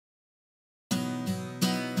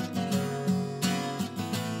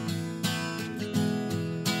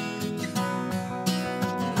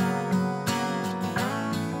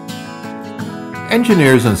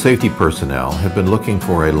Engineers and safety personnel have been looking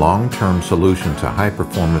for a long-term solution to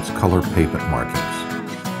high-performance color pavement markings.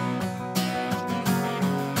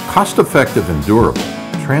 Cost-effective and durable,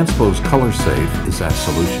 Transpo's Color Safe is that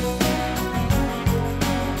solution.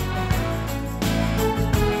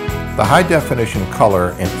 The high-definition color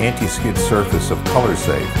and anti-skid surface of Color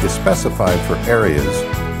Safe is specified for areas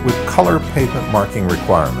with color pavement marking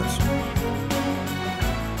requirements.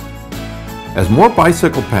 As more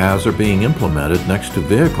bicycle paths are being implemented next to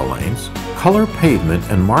vehicle lanes, color pavement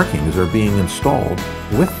and markings are being installed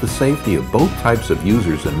with the safety of both types of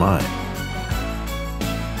users in mind.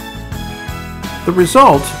 The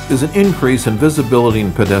result is an increase in visibility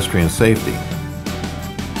and pedestrian safety.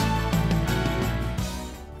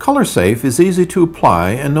 Color Safe is easy to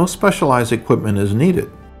apply and no specialized equipment is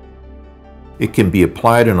needed. It can be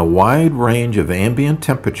applied in a wide range of ambient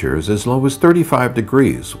temperatures as low as 35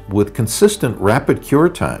 degrees with consistent rapid cure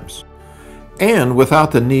times and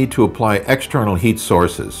without the need to apply external heat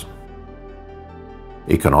sources.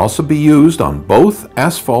 It can also be used on both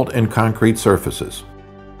asphalt and concrete surfaces.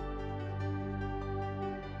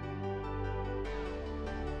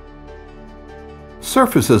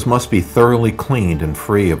 Surfaces must be thoroughly cleaned and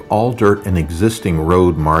free of all dirt and existing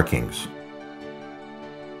road markings.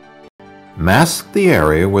 Mask the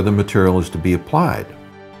area where the material is to be applied.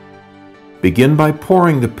 Begin by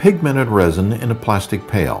pouring the pigmented resin in a plastic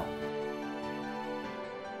pail.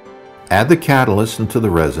 Add the catalyst into the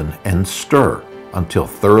resin and stir until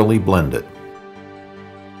thoroughly blended.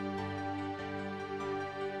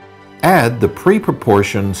 Add the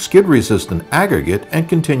pre-proportioned skid-resistant aggregate and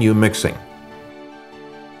continue mixing.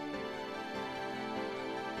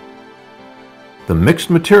 The mixed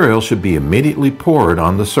material should be immediately poured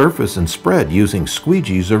on the surface and spread using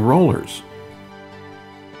squeegees or rollers.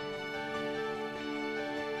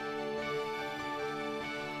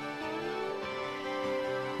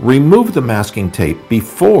 Remove the masking tape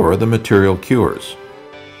before the material cures.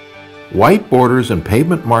 White borders and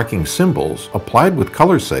pavement marking symbols applied with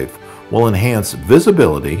Color Safe will enhance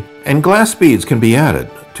visibility, and glass beads can be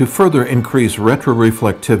added to further increase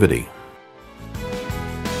retroreflectivity.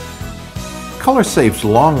 Color Safe's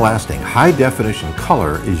long-lasting, high-definition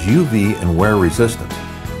color is UV and wear-resistant.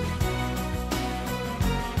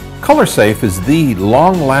 Color Safe is the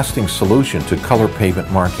long-lasting solution to color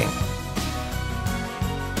pavement marking.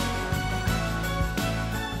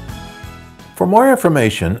 For more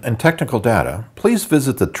information and technical data, please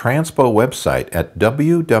visit the Transpo website at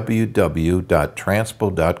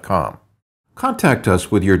www.transpo.com. Contact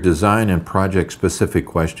us with your design and project-specific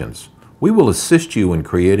questions. We will assist you in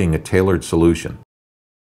creating a tailored solution.